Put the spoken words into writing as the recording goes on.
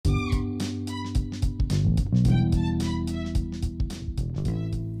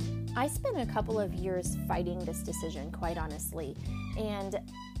I spent a couple of years fighting this decision, quite honestly, and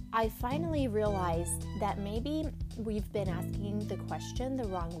I finally realized that maybe we've been asking the question the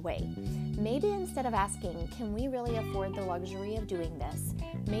wrong way. Maybe instead of asking, can we really afford the luxury of doing this?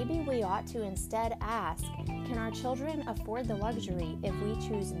 Maybe we ought to instead ask, can our children afford the luxury if we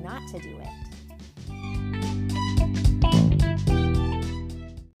choose not to do it?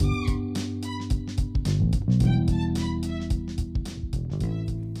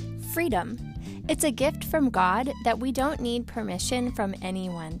 Freedom. It's a gift from God that we don't need permission from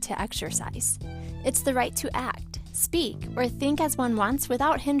anyone to exercise. It's the right to act, speak, or think as one wants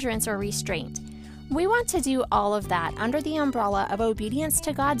without hindrance or restraint. We want to do all of that under the umbrella of obedience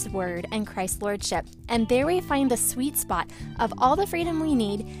to God's word and Christ's lordship, and there we find the sweet spot of all the freedom we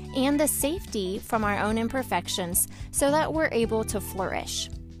need and the safety from our own imperfections so that we're able to flourish.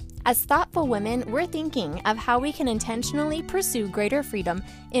 As thoughtful women, we're thinking of how we can intentionally pursue greater freedom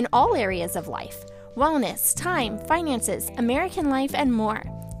in all areas of life: wellness, time, finances, American life, and more,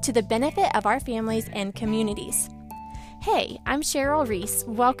 to the benefit of our families and communities. Hey, I'm Cheryl Reese.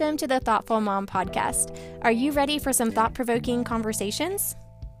 Welcome to the Thoughtful Mom Podcast. Are you ready for some thought-provoking conversations?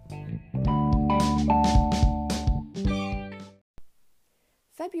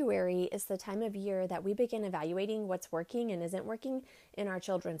 February is the time of year that we begin evaluating what's working and isn't working in our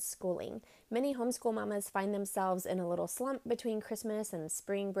children's schooling. Many homeschool mamas find themselves in a little slump between Christmas and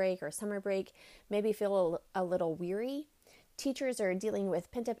spring break or summer break, maybe feel a little weary. Teachers are dealing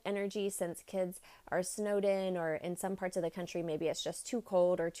with pent-up energy since kids are snowed in, or in some parts of the country, maybe it's just too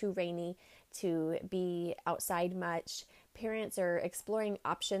cold or too rainy to be outside much. Parents are exploring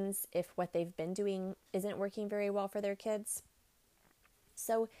options if what they've been doing isn't working very well for their kids.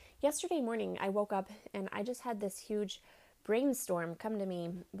 So yesterday morning, I woke up and I just had this huge brainstorm come to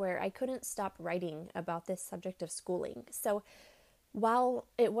me where I couldn't stop writing about this subject of schooling. So while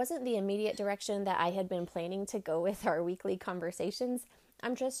it wasn't the immediate direction that I had been planning to go with our weekly conversations,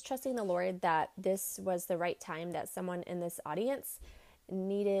 I'm just trusting the Lord that this was the right time, that someone in this audience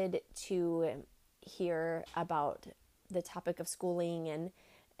needed to hear about the topic of schooling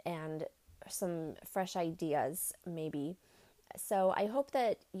and some fresh ideas maybe. So I hope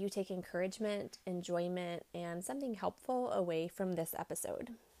that you take encouragement, enjoyment, and something helpful away from this episode.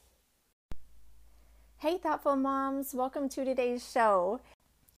 Hey, thoughtful moms, welcome to today's show.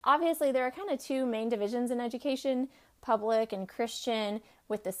 Obviously, there are kind of two main divisions in education, public and Christian,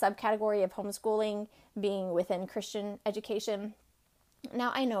 with the subcategory of homeschooling being within Christian education.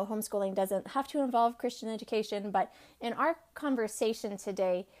 Now, I know homeschooling doesn't have to involve Christian education, but in our conversation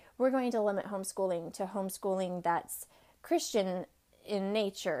today, we're going to limit homeschooling to homeschooling that's Christian in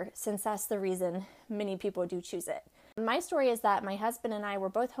nature, since that's the reason many people do choose it. My story is that my husband and I were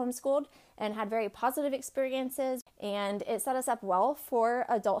both homeschooled and had very positive experiences, and it set us up well for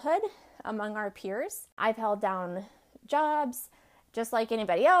adulthood among our peers. I've held down jobs just like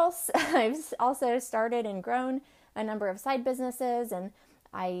anybody else. I've also started and grown a number of side businesses, and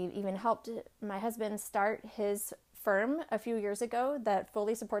I even helped my husband start his firm a few years ago that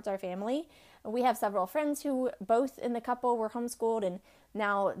fully supports our family. We have several friends who both in the couple were homeschooled, and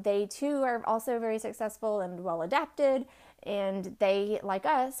now they too are also very successful and well adapted, and they, like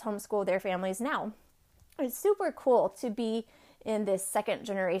us, homeschool their families now. It's super cool to be in this second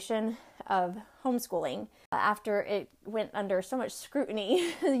generation of homeschooling after it went under so much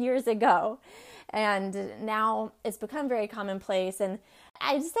scrutiny years ago, and now it's become very commonplace. And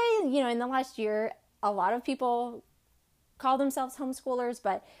I'd say, in the last year, a lot of people call themselves homeschoolers,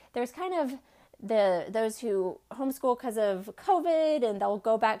 but there's kind of those who homeschool because of COVID and they'll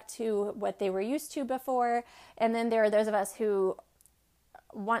go back to what they were used to before. And then there are those of us who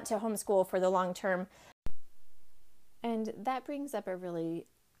want to homeschool for the long term. And that brings up a really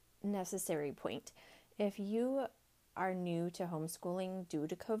necessary point. If you are new to homeschooling due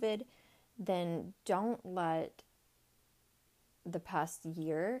to COVID, then don't let the past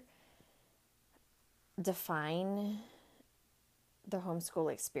year define the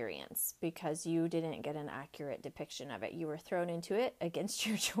homeschool experience, because you didn't get an accurate depiction of it. You were thrown into it against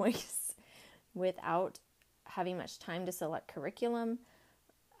your choice without having much time to select curriculum.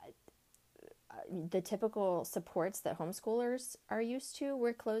 The typical supports that homeschoolers are used to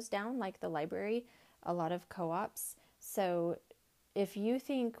were closed down, like the library, a lot of co-ops. So if you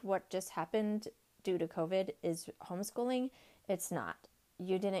think what just happened due to COVID is homeschooling, it's not.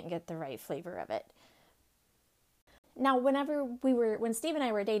 You didn't get the right flavor of it. Now, when Steve and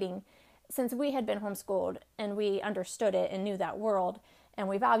I were dating, since we had been homeschooled and we understood it and knew that world and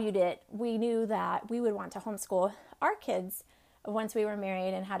we valued it, we knew that we would want to homeschool our kids once we were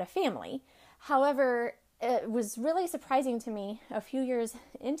married and had a family. However, it was really surprising to me a few years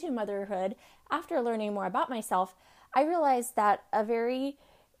into motherhood, after learning more about myself, I realized that a very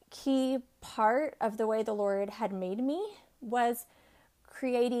key part of the way the Lord had made me was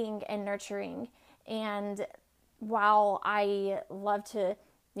creating and nurturing. And while I love to,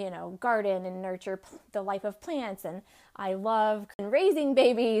 garden and nurture the life of plants, and I love raising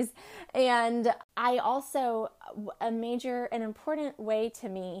babies, and I also, a major and important way to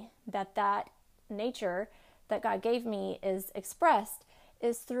me that nature that God gave me is expressed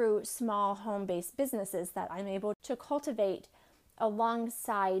is through small home-based businesses that I'm able to cultivate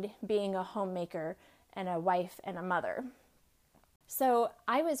alongside being a homemaker and a wife and a mother. So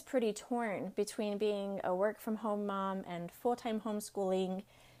I was pretty torn between being a work-from-home mom and full-time homeschooling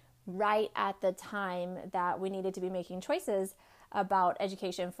right at the time that we needed to be making choices about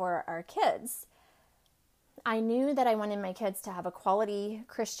education for our kids. I knew that I wanted my kids to have a quality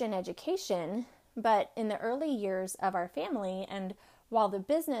Christian education, but in the early years of our family, and while the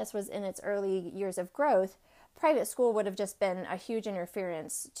business was in its early years of growth, private school would have just been a huge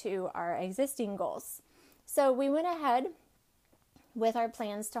interference to our existing goals. So we went ahead with our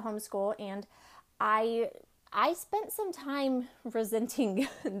plans to homeschool, and I spent some time resenting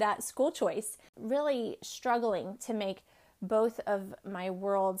that school choice, really struggling to make both of my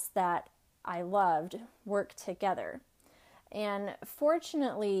worlds that I loved work together. And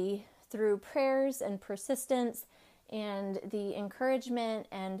fortunately, through prayers and persistence and the encouragement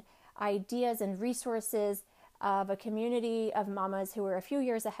and ideas and resources of a community of mamas who were a few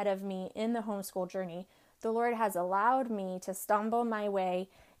years ahead of me in the homeschool journey, the Lord has allowed me to stumble my way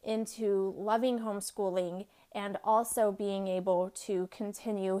into loving homeschooling and also being able to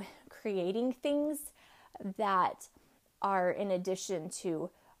continue creating things that are in addition to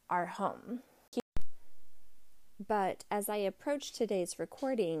our home. But as I approach today's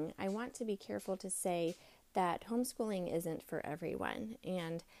recording, I want to be careful to say that homeschooling isn't for everyone,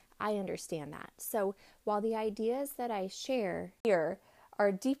 and I understand that. So while the ideas that I share here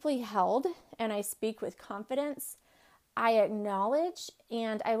are deeply held and I speak with confidence, I acknowledge,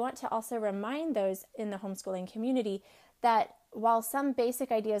 and I want to also remind those in the homeschooling community that while some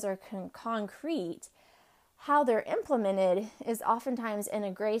basic ideas are concrete, how they're implemented is oftentimes in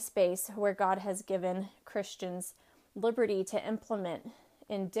a gray space where God has given Christians liberty to implement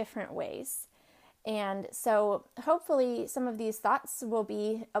in different ways. And so hopefully some of these thoughts will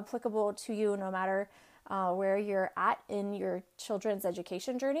be applicable to you no matter where you're at in your children's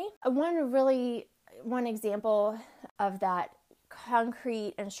education journey. One example of that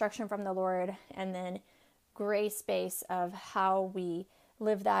concrete instruction from the Lord and then gray space of how we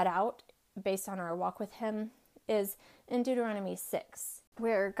live that out based on our walk with Him is in Deuteronomy 6,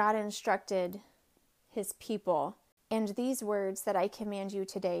 where God instructed His people, "And these words that I command you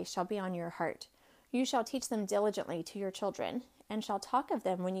today shall be on your heart. You shall teach them diligently to your children, and shall talk of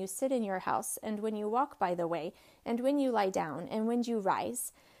them when you sit in your house, and when you walk by the way, and when you lie down, and when you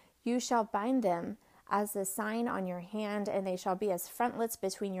rise. You shall bind them as a sign on your hand, and they shall be as frontlets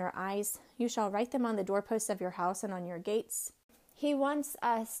between your eyes. You shall write them on the doorposts of your house and on your gates." He wants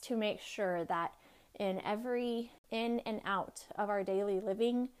us to make sure that in every in and out of our daily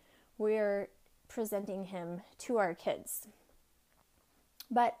living, we're presenting Him to our kids.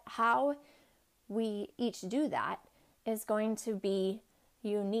 But how we each do that is going to be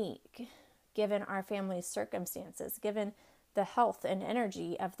unique given our family's circumstances, given the health and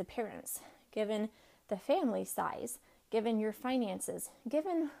energy of the parents, given the family size, given your finances,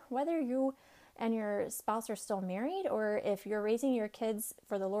 given whether you and your spouse are still married or if you're raising your kids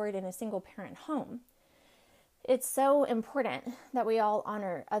for the Lord in a single parent home. It's so important that we all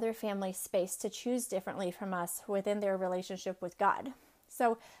honor other families' space to choose differently from us within their relationship with God.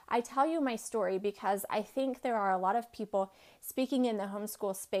 So I tell you my story because I think there are a lot of people speaking in the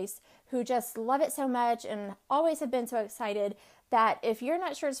homeschool space who just love it so much and always have been so excited that if you're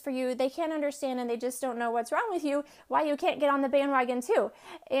not sure it's for you, they can't understand and they just don't know what's wrong with you, why you can't get on the bandwagon too.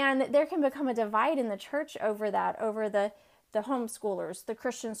 And there can become a divide in the church over that, over the homeschoolers, the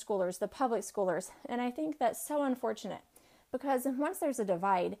Christian schoolers, the public schoolers. And I think that's so unfortunate because once there's a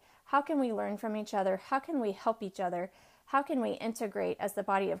divide, how can we learn from each other? How can we help each other? How can we integrate as the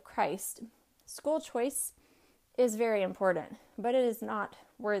body of Christ? School choice is very important, but it is not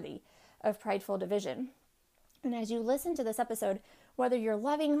worthy of prideful division. And as you listen to this episode, whether you're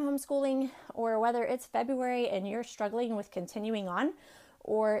loving homeschooling or whether it's February and you're struggling with continuing on,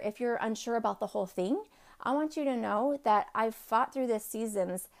 or if you're unsure about the whole thing, I want you to know that I've fought through the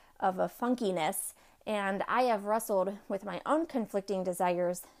seasons of a funkiness and I have wrestled with my own conflicting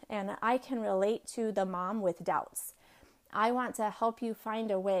desires, and I can relate to the mom with doubts. I want to help you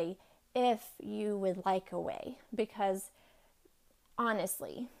find a way if you would like a way, because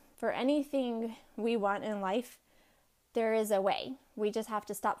honestly, for anything we want in life, there is a way. We just have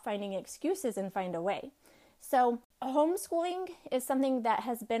to stop finding excuses and find a way. So homeschooling is something that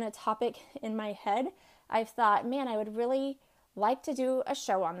has been a topic in my head. I've thought, man, I would really like to do a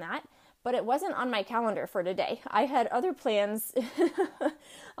show on that, but it wasn't on my calendar for today. I had other plans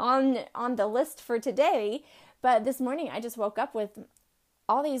on the list for today, but this morning I just woke up with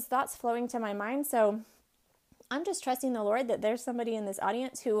all these thoughts flowing to my mind. So I'm just trusting the Lord that there's somebody in this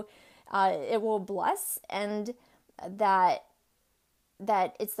audience who it will bless, and that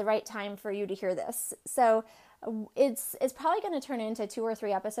it's the right time for you to hear this. So it's probably going to turn into 2 or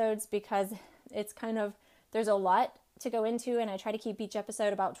 3 episodes, because it's kind of, there's a lot to go into, and I try to keep each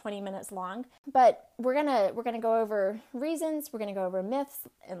episode about 20 minutes long. But we're gonna go over reasons, we're gonna go over myths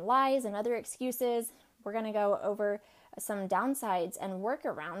and lies and other excuses. We're gonna go over some downsides and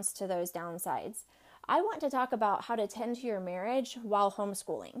workarounds to those downsides. I want to talk about how to tend to your marriage while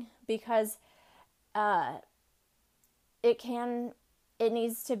homeschooling, because it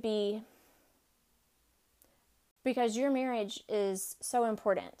needs to be, because your marriage is so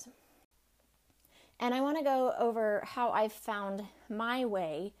important. And I want to go over how I've found my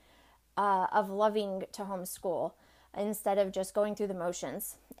way of loving to homeschool instead of just going through the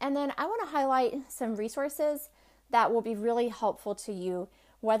motions. And then I want to highlight some resources that will be really helpful to you,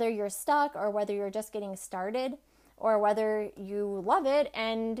 whether you're stuck or whether you're just getting started, or whether you love it.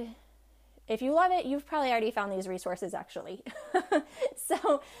 And if you love it, you've probably already found these resources actually.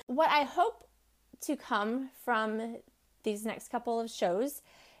 So what I hope to come from these next couple of shows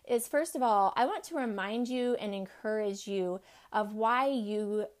is, first of all, I want to remind you and encourage you of why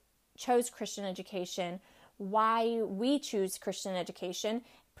you chose Christian education, why we choose Christian education,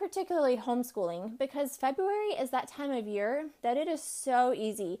 particularly homeschooling, because February is that time of year that it is so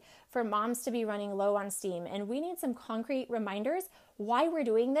easy for moms to be running low on steam, and we need some concrete reminders why we're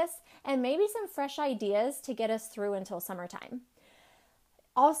doing this, and maybe some fresh ideas to get us through until summertime.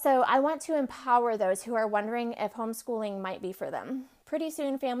 Also, I want to empower those who are wondering if homeschooling might be for them. Pretty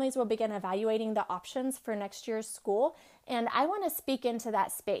soon, families will begin evaluating the options for next year's school, and I want to speak into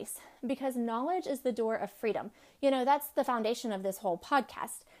that space, because knowledge is the door of freedom. That's the foundation of this whole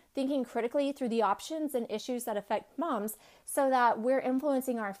podcast, thinking critically through the options and issues that affect moms so that we're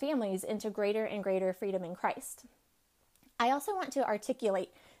influencing our families into greater and greater freedom in Christ. I also want to articulate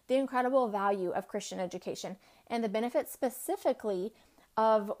the incredible value of Christian education and the benefits specifically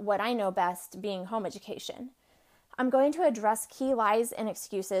of what I know best, being home education. I'm going to address key lies and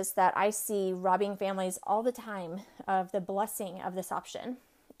excuses that I see robbing families all the time of the blessing of this option.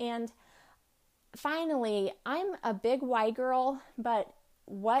 And finally, I'm a big why girl, but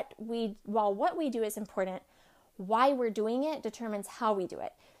while what we do is important, why we're doing it determines how we do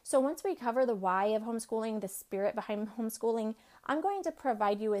it. So once we cover the why of homeschooling, the spirit behind homeschooling, I'm going to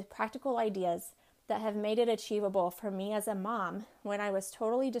provide you with practical ideas that have made it achievable for me as a mom when I was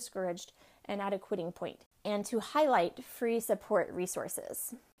totally discouraged and at a quitting point, and to highlight free support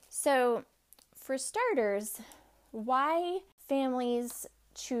resources. So for starters, why families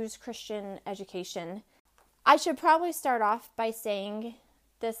choose Christian education? I should probably start off by saying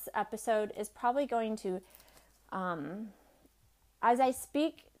this episode is probably going to, as I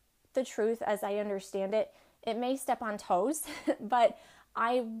speak the truth as I understand it, it may step on toes, but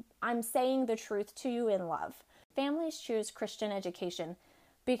I'm saying the truth to you in love. Families choose Christian education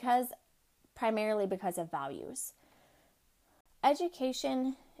primarily because of values.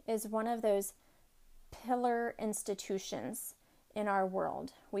 Education is one of those pillar institutions in our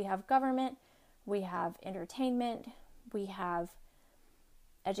world. We have government, we have entertainment, we have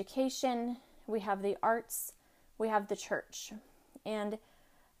education, we have the arts, we have the church. And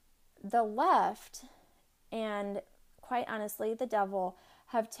the left, and quite honestly, the devil,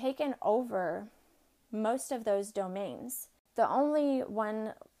 have taken over most of those domains. The only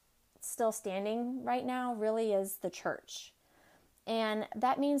one still standing right now really is the church. And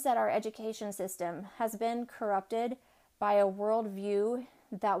that means that our education system has been corrupted by a worldview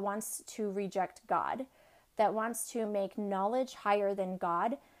that wants to reject God, that wants to make knowledge higher than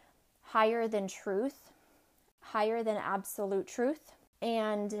God, higher than truth, higher than absolute truth.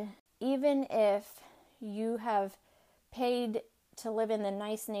 And even if you have paid to live in the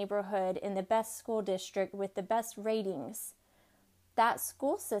nice neighborhood, in the best school district with the best ratings, that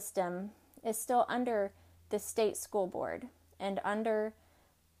school system is still under the state school board and under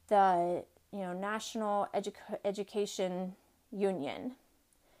the National Education Union,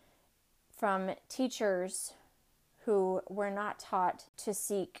 from teachers who were not taught to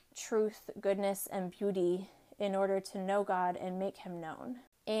seek truth, goodness, and beauty in order to know God and make Him known.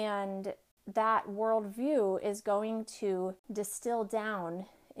 And that worldview is going to distill down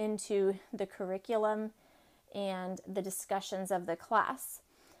into the curriculum and the discussions of the class.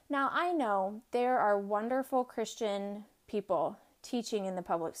 Now, I know there are wonderful Christian people teaching in the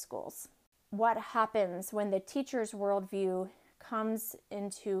public schools. What happens when the teacher's worldview comes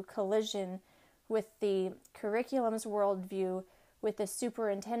into collision with the curriculum's worldview, with the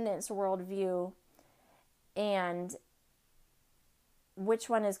superintendent's worldview, and which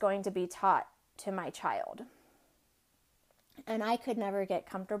one is going to be taught to my child? And I could never get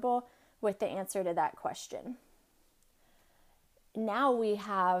comfortable with the answer to that question. Now we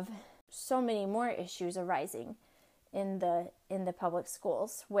have so many more issues arising in the public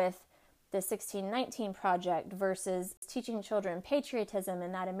schools with the 1619 Project versus teaching children patriotism,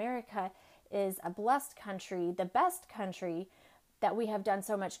 and that America is a blessed country, the best country, that we have done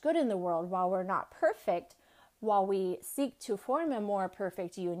so much good in the world. While we're not perfect, while we seek to form a more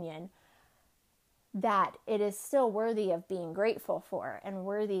perfect union, that it is still worthy of being grateful for and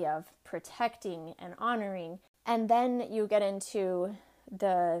worthy of protecting and honoring. And then you get into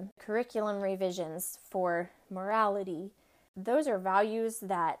the curriculum revisions for morality. Those are values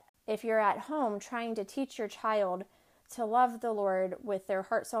that if you're at home trying to teach your child to love the Lord with their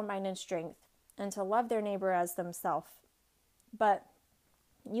heart, soul, mind, and strength, and to love their neighbor as themselves, but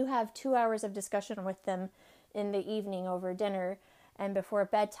you have 2 hours of discussion with them in the evening over dinner and before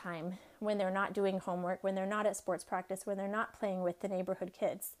bedtime, when they're not doing homework, when they're not at sports practice, when they're not playing with the neighborhood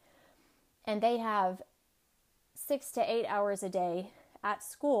kids, and they have 6 to 8 hours a day at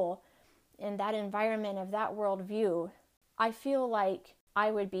school in that environment of that worldview, I feel like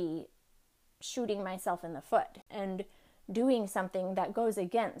I would be shooting myself in the foot and doing something that goes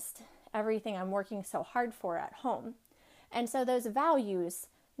against everything I'm working so hard for at home. And so those values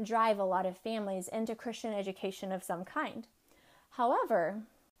drive a lot of families into Christian education of some kind. However,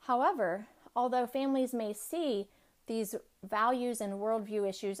 although families may see these values and worldview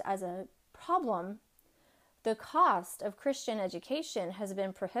issues as a problem, the cost of Christian education has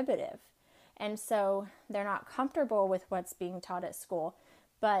been prohibitive. And so they're not comfortable with what's being taught at school,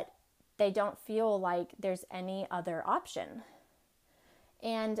 but they don't feel like there's any other option.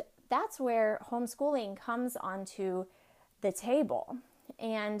 And that's where homeschooling comes onto the table.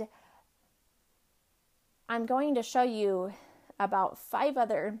 And I'm going to show you about 5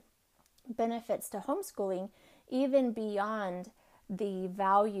 other benefits to homeschooling, even beyond the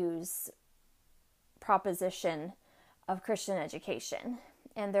values proposition of Christian education.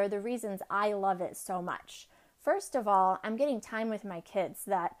 And they're the reasons I love it so much. First of all, I'm getting time with my kids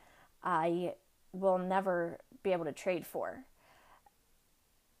that I will never be able to trade for.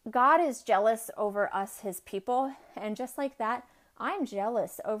 God is jealous over us, his people, and just like that, I'm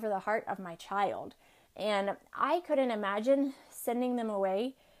jealous over the heart of my child. And I couldn't imagine sending them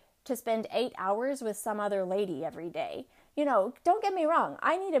away to spend 8 hours with some other lady every day. You know, don't get me wrong,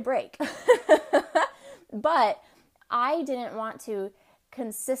 I need a break. But I didn't want to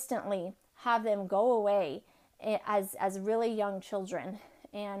consistently have them go away as really young children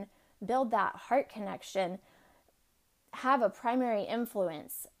and build that heart connection, have a primary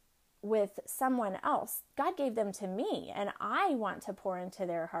influence with someone else. God gave them to me, and I want to pour into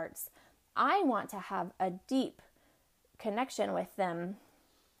their hearts. I want to have a deep connection with them.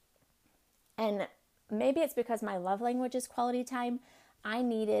 And maybe it's because my love language is quality time. I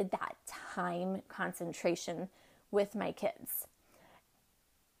needed that time concentration with my kids.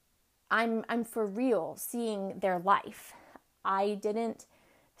 I'm for real seeing their life. I didn't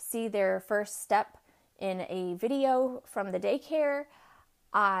see their first step in a video from the daycare.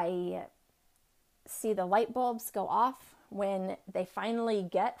 I see the light bulbs go off when they finally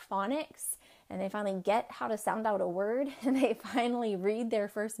get phonics and they finally get how to sound out a word and they finally read their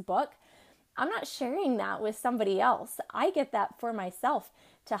first book. I'm not sharing that with somebody else. I get that for myself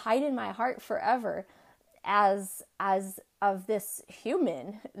to hide in my heart forever as of this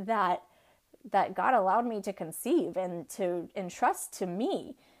human that God allowed me to conceive and to entrust to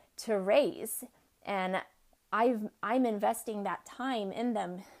me to raise. And I'm investing that time in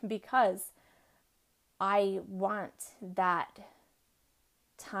them because I want that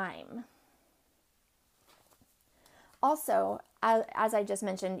time. Also, as I just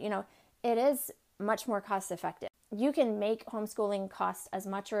mentioned, it is much more cost effective. You can make homeschooling cost as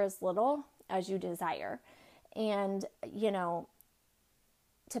much or as little as you desire. And,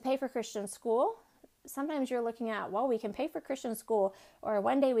 to pay for Christian school, sometimes you're looking at, well, we can pay for Christian school, or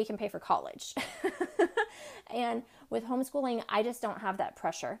one day we can pay for college. And with homeschooling, I just don't have that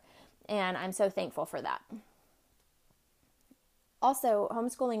pressure. And I'm so thankful for that. Also,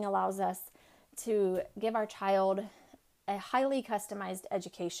 homeschooling allows us to give our child a highly customized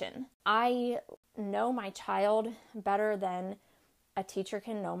education. I know my child better than a teacher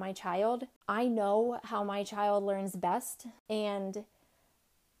can know my child. I know how my child learns best, and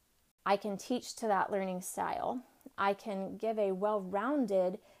I can teach to that learning style. I can give a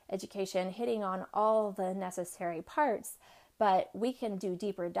well-rounded education hitting on all the necessary parts, but we can do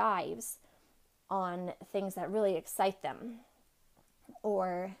deeper dives on things that really excite them.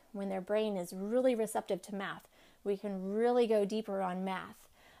 Or when their brain is really receptive to math, we can really go deeper on math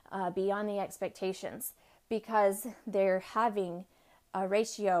beyond the expectations, because they're having a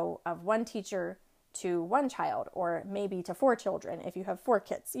ratio of one teacher to one child, or maybe to 4 children if you have 4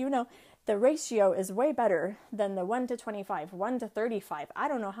 kids. You know, the ratio is way better than the 1 to 25, 1 to 35. I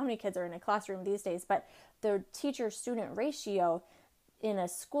don't know how many kids are in a classroom these days, but the teacher-student ratio in a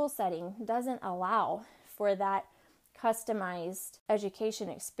school setting doesn't allow for that customized education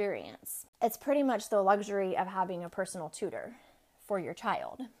experience. It's pretty much the luxury of having a personal tutor for your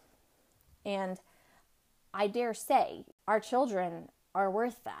child. And I dare say our children are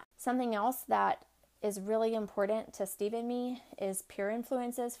worth that. Something else that is really important to Steve and me is peer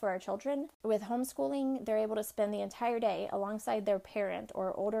influences for our children. With homeschooling, they're able to spend the entire day alongside their parent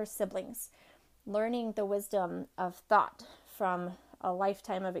or older siblings, learning the wisdom of thought from a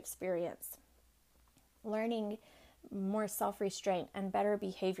lifetime of experience, learning more self-restraint and better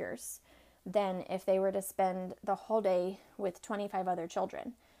behaviors than if they were to spend the whole day with 25 other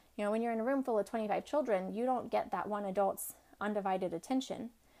children. You know, when you're in a room full of 25 children, you don't get that one adult's undivided attention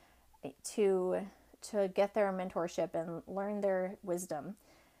to get their mentorship and learn their wisdom.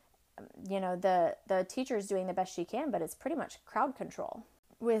 You know, the teacher's doing the best she can, but it's pretty much crowd control.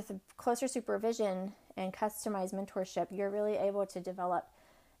 With closer supervision and customized mentorship, you're really able to develop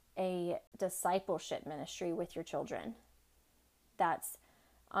a discipleship ministry with your children that's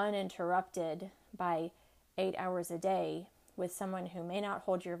uninterrupted by 8 hours a day with someone who may not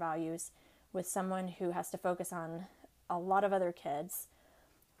hold your values, with someone who has to focus on a lot of other kids,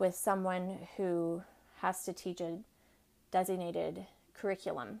 with someone who has to teach a designated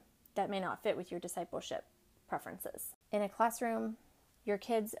curriculum that may not fit with your discipleship preferences. In a classroom, your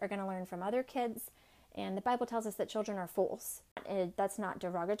kids are going to learn from other kids, and the Bible tells us that children are fools. That's not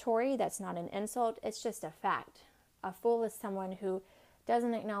derogatory, that's not an insult, it's just a fact. A fool is someone who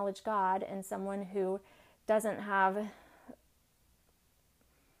doesn't acknowledge God and someone who doesn't have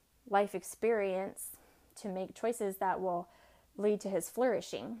life experience to make choices that will lead to his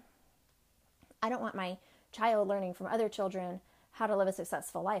flourishing. I don't want my child learning from other children how to live a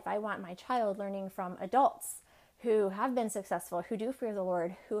successful life. I want my child learning from adults who have been successful, who do fear the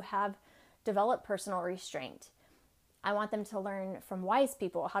Lord, who have developed personal restraint. I want them to learn from wise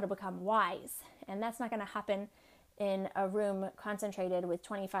people how to become wise. And that's not going to happen in a room concentrated with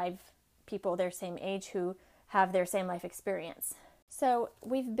 25 people their same age who have their same life experience. So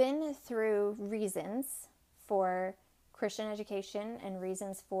we've been through reasons for Christian education and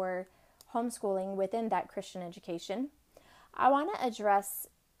reasons for homeschooling within that Christian education. I want to address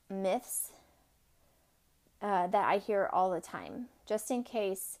myths that I hear all the time, just in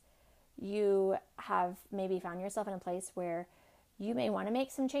case you have maybe found yourself in a place where you may want to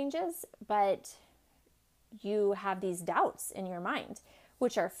make some changes, but you have these doubts in your mind,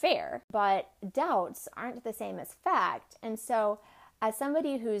 which are fair, but doubts aren't the same as fact. And so as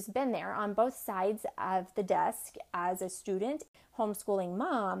somebody who's been there on both sides of the desk as a student, homeschooling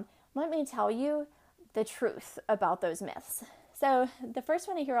mom, let me tell you the truth about those myths. So the first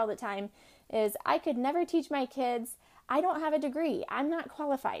one I hear all the time is, I could never teach my kids. I don't have a degree. I'm not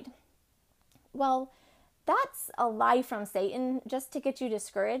qualified. Well, that's a lie from Satan just to get you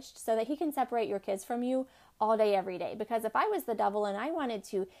discouraged so that he can separate your kids from you all day, every day. Because if I was the devil and I wanted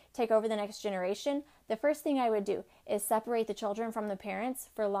to take over the next generation, the first thing I would do is separate the children from the parents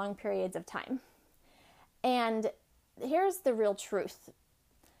for long periods of time. And here's the real truth.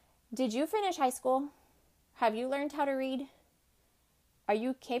 Did you finish high school? Have you learned how to read? Are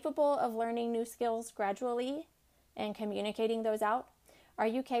you capable of learning new skills gradually and communicating those out? Are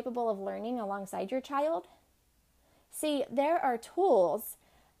you capable of learning alongside your child? See, there are tools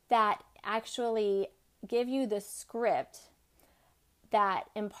that actually give you the script that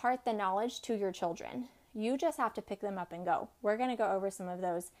impart the knowledge to your children. You just have to pick them up and go. We're going to go over some of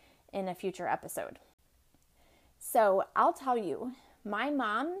those in a future episode. So I'll tell you, my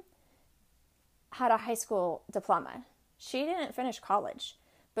mom had a high school diploma. She didn't finish college,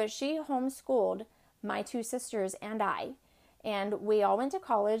 but she homeschooled my 2 sisters and I. And we all went to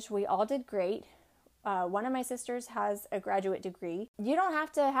college. We all did great. One of my sisters has a graduate degree. You don't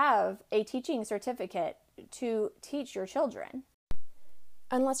have to have a teaching certificate to teach your children,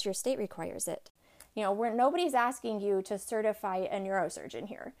 unless your state requires it. Nobody's asking you to certify a neurosurgeon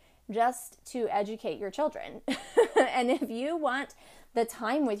here, just to educate your children. And if you want the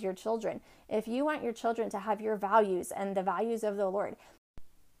time with your children, if you want your children to have your values and the values of the Lord,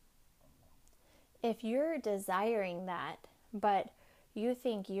 if you're desiring that, but you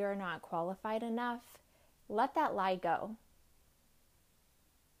think you're not qualified enough, let that lie go.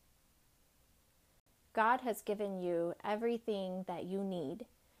 God has given you everything that you need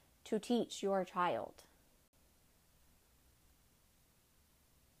to teach your child.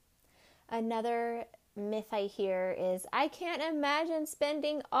 Another myth I hear is, I can't imagine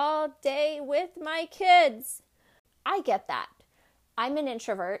spending all day with my kids. I get that. I'm an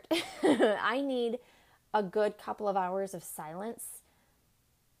introvert. I need a good couple of hours of silence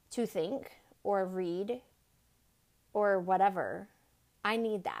to think or read or whatever. I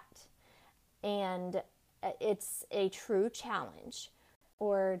need that. And it's a true challenge.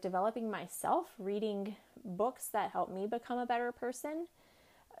 Or developing myself, reading books that help me become a better person,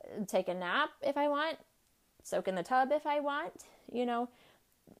 take a nap if I want, soak in the tub if I want,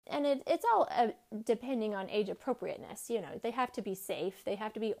 and it's all depending on age appropriateness. They have to be safe. They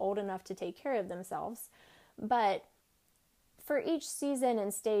have to be old enough to take care of themselves. But for each season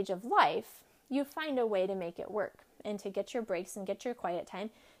and stage of life, you find a way to make it work and to get your breaks and get your quiet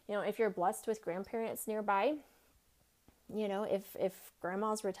time. If you're blessed with grandparents nearby, if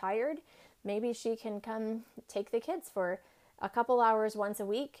grandma's retired, maybe she can come take the kids for a couple hours once a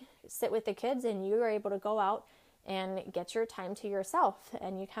week, sit with the kids, and you are able to go out and get your time to yourself,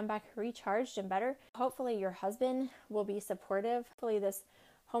 and you come back recharged and better. Hopefully your husband will be supportive. Hopefully this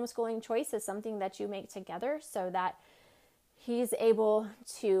homeschooling choice is something that you make together so that he's able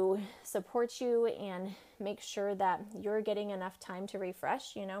to support you and make sure that you're getting enough time to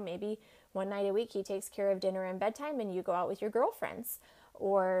refresh. Maybe one night a week he takes care of dinner and bedtime and you go out with your girlfriends.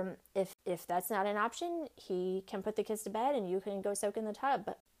 Or if that's not an option, he can put the kids to bed and you can go soak in the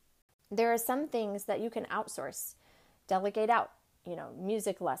tub. There are some things that you can outsource, delegate out,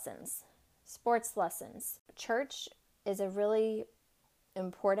 music lessons, sports lessons. Church is a really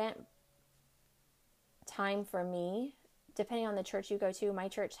important time for me. Depending on the church you go to, my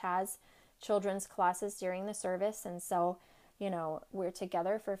church has children's classes during the service. And so, we're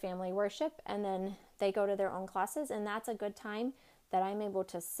together for family worship and then they go to their own classes. And that's a good time that I'm able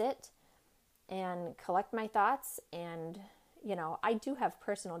to sit and collect my thoughts. And, I do have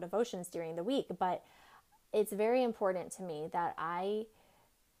personal devotions during the week, but it's very important to me that I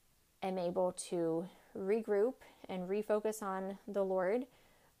am able to regroup and refocus on the Lord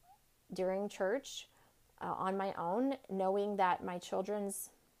during church on my own, knowing that my children's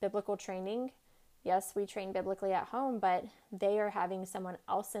biblical training, yes, we train biblically at home, but they are having someone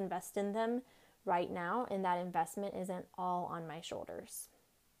else invest in them right now, and that investment isn't all on my shoulders.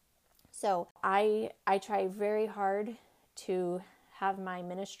 So I try very hard to have my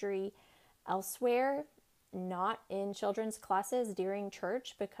ministry elsewhere, not in children's classes during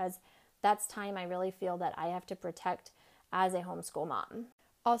church, because that's time I really feel that I have to protect as a homeschool mom.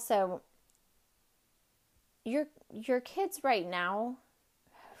 Also, your kids right now,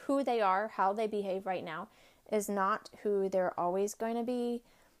 who they are, how they behave right now, is not who they're always going to be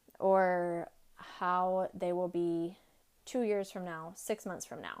or how they will be 2 years from now, 6 months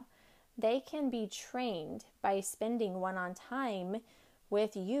from now. They can be trained by spending one-on-one time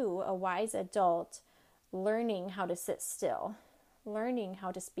with you, a wise adult, learning how to sit still, learning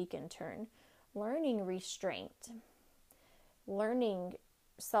how to speak in turn, learning restraint, learning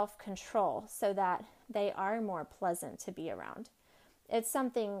self-control so that they are more pleasant to be around. It's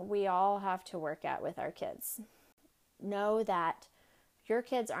something we all have to work at with our kids. Know that your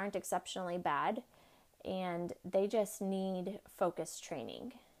kids aren't exceptionally bad and they just need focus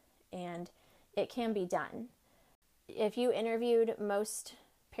training, and it can be done. If you interviewed most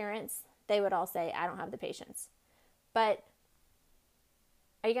parents, they would all say, I don't have the patience. But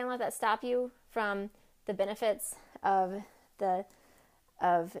are you going to let that stop you from the benefits of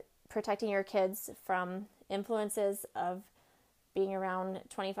protecting your kids from influences of being around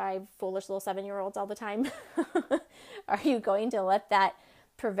 25 foolish little 7-year-olds all the time? Are you going to let that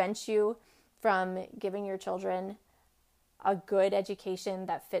prevent you from giving your children a good education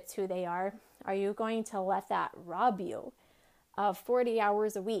that fits who they are? Are you going to let that rob you of 40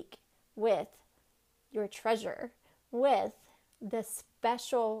 hours a week with your treasure, with the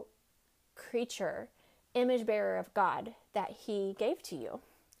special creature, image bearer of God that He gave to you?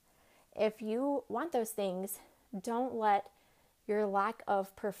 If you want those things, don't let your lack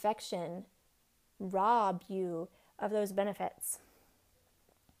of perfection rob you of those benefits.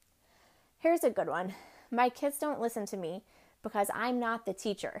 Here's a good one. My kids don't listen to me because I'm not the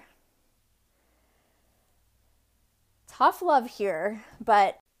teacher. tough love here,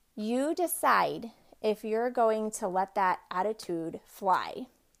 but you decide if you're going to let that attitude fly.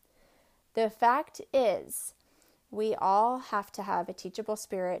 The fact is, we all have to have a teachable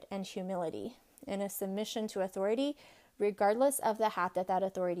spirit and humility and a submission to authority, regardless of the hat that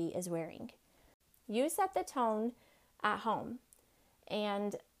authority is wearing. You set the tone at home,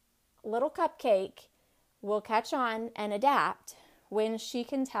 and little Cupcake will catch on and adapt when she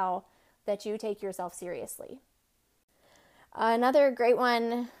can tell that you take yourself seriously. Another great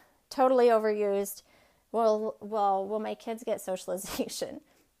one, totally overused, will my kids get socialization?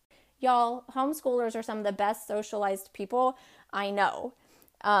 Y'all, homeschoolers are some of the best socialized people I know.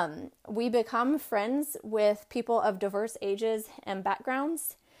 We become friends with people of diverse ages and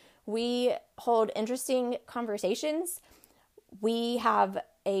backgrounds. We hold interesting conversations. We have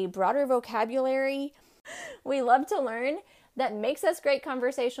a broader vocabulary. We love to learn. That makes us great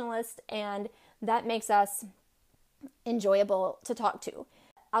conversationalists, and that makes us enjoyable to talk to.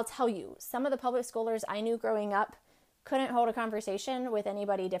 I'll tell you, some of the public schoolers I knew growing up couldn't hold a conversation with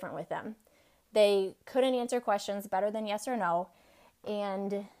anybody different with them. They couldn't answer questions better than yes or no,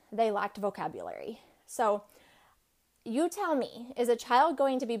 and they lacked vocabulary. So you tell me, is a child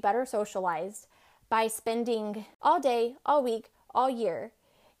going to be better socialized by spending all day, all week, all year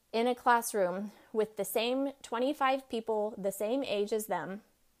in a classroom with the same 25 people the same age as them?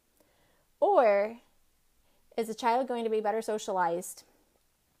 Or is a child going to be better socialized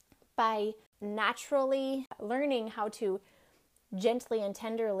by naturally learning how to gently and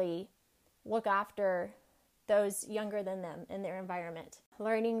tenderly look after those younger than them in their environment,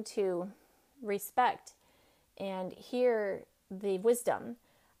 learning to respect and hear the wisdom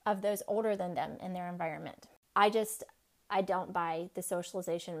of those older than them in their environment? I don't buy the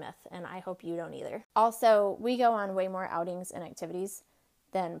socialization myth, and I hope you don't either. Also, we go on way more outings and activities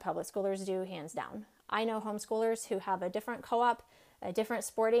than public schoolers do, hands down. I know homeschoolers who have a different co-op, a different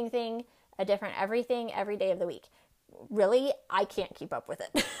sporting thing, a different everything every day of the week. Really, I can't keep up with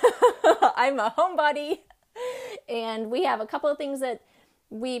it. I'm a homebody, and we have a couple of things that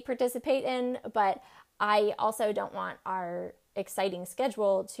we participate in, but I also don't want our exciting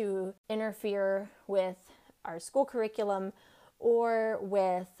schedule to interfere with our school curriculum or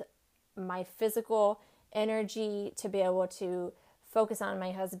with my physical energy to be able to focus on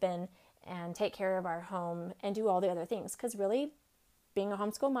my husband and take care of our home and do all the other things. Because really, being a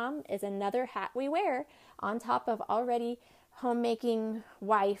homeschool mom is another hat we wear on top of already homemaking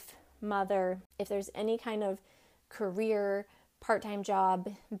wife, mother. If there's any kind of career, part-time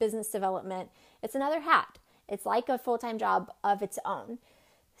job, business development, it's another hat. It's like a full-time job of its own.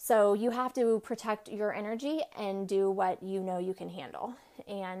 So you have to protect your energy and do what you know you can handle.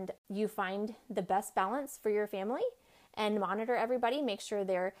 And you find the best balance for your family and monitor everybody, make sure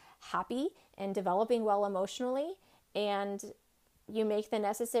they're happy and developing well emotionally, and you make the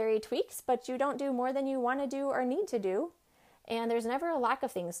necessary tweaks, but you don't do more than you want to do or need to do. And there's never a lack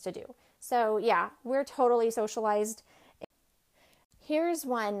of things to do. So yeah, we're totally socialized. Here's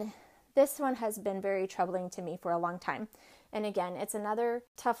one. This one has been very troubling to me for a long time. And again, it's another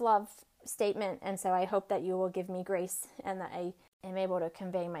tough love statement, and so I hope that you will give me grace and that I am able to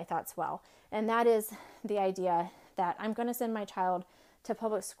convey my thoughts well. And that is the idea that I'm going to send my child to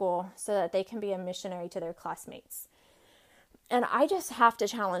public school so that they can be a missionary to their classmates. And I just have to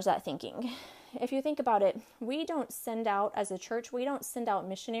challenge that thinking. If you think about it, we don't send out, as a church, we don't send out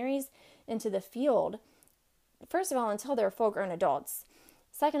missionaries into the field, first of all, until they're full-grown adults.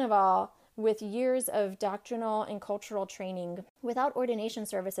 Second of all, with years of doctrinal and cultural training, without ordination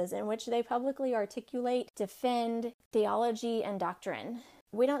services in which they publicly articulate, defend theology and doctrine.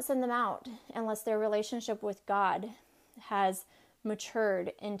 We don't send them out unless their relationship with God has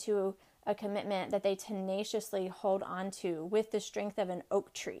matured into a commitment that they tenaciously hold on to with the strength of an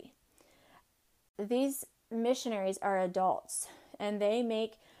oak tree. These missionaries are adults, and they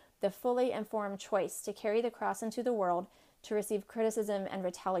make the fully informed choice to carry the cross into the world to receive criticism and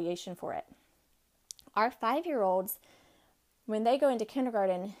retaliation for it. Our 5-year-olds, when they go into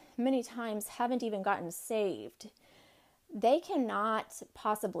kindergarten, many times haven't even gotten saved. They cannot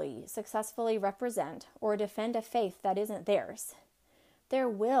possibly successfully represent or defend a faith that isn't theirs. Their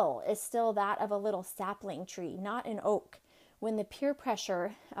will is still that of a little sapling tree, not an oak. When the peer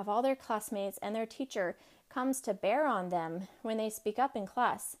pressure of all their classmates and their teacher comes to bear on them when they speak up in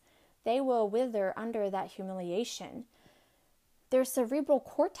class, they will wither under that humiliation. Their cerebral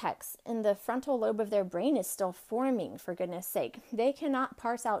cortex in the frontal lobe of their brain is still forming, for goodness sake. They cannot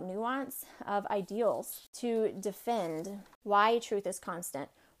parse out nuance of ideals to defend why truth is constant,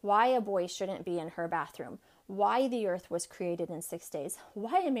 why a boy shouldn't be in her bathroom, why the earth was created in 6 days,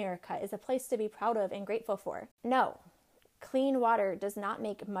 why America is a place to be proud of and grateful for. No, Clean water does not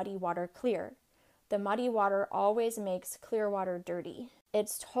make muddy water clear. The muddy water always makes clear water dirty.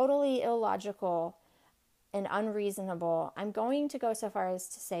 It's totally illogical and unreasonable. I'm going to go so far as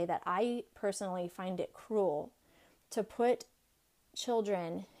to say that I personally find it cruel to put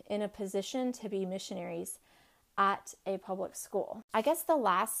children in a position to be missionaries at a public school. I guess the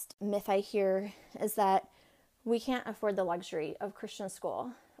last myth I hear is that we can't afford the luxury of Christian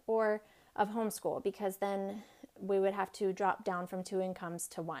school or of homeschool, because then we would have to drop down from 2 incomes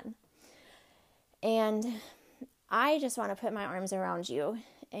to 1. And I just want to put my arms around you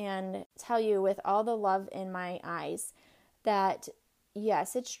and tell you with all the love in my eyes that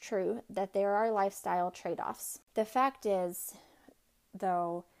yes, it's true that there are lifestyle trade-offs. The fact is,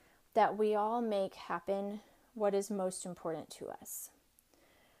 though, that we all make happen what is most important to us.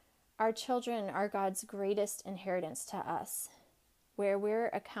 Our children are God's greatest inheritance to us, where we're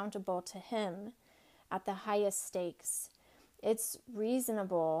accountable to Him at the highest stakes. It's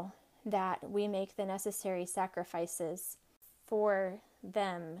reasonable that we make the necessary sacrifices for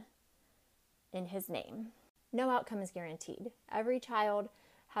them in His name. No outcome is guaranteed. Every child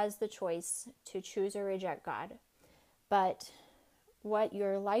has the choice to choose or reject God. But what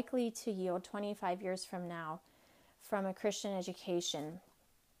you're likely to yield 25 years from now from a Christian education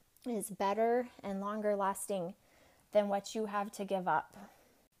is better and longer lasting than what you have to give up.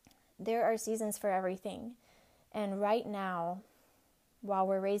 There are seasons for everything. And right now, while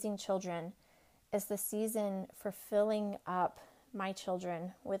we're raising children, is the season for filling up my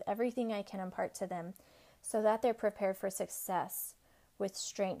children with everything I can impart to them so that they're prepared for success with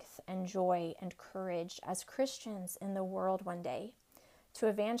strength and joy and courage as Christians in the world one day, to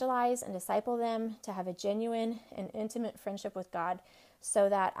evangelize and disciple them, to have a genuine and intimate friendship with God so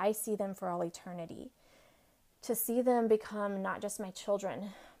that I see them for all eternity, to see them become not just my children,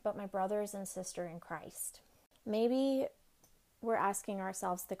 but my brothers and sisters in Christ. Maybe we're asking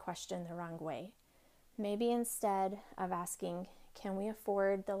ourselves the question the wrong way. Maybe instead of asking, can we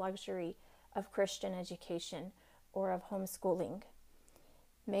afford the luxury of Christian education or of homeschooling?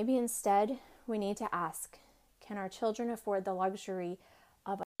 Maybe instead we need to ask, can our children afford the luxury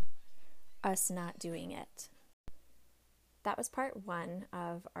of us not doing it? That was part 1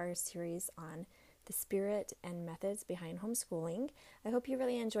 of our series on the spirit and methods behind homeschooling. I hope you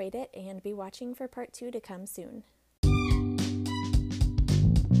really enjoyed it, and be watching for part 2 to come soon.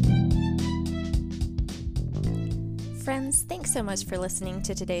 Friends, thanks so much for listening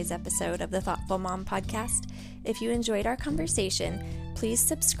to today's episode of the Thoughtful Mom Podcast. If you enjoyed our conversation, please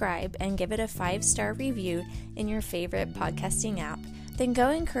subscribe and give it a 5-star review in your favorite podcasting app. Then go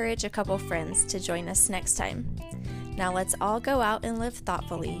encourage a couple friends to join us next time. Now let's all go out and live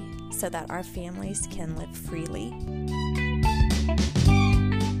thoughtfully so that our families can live freely.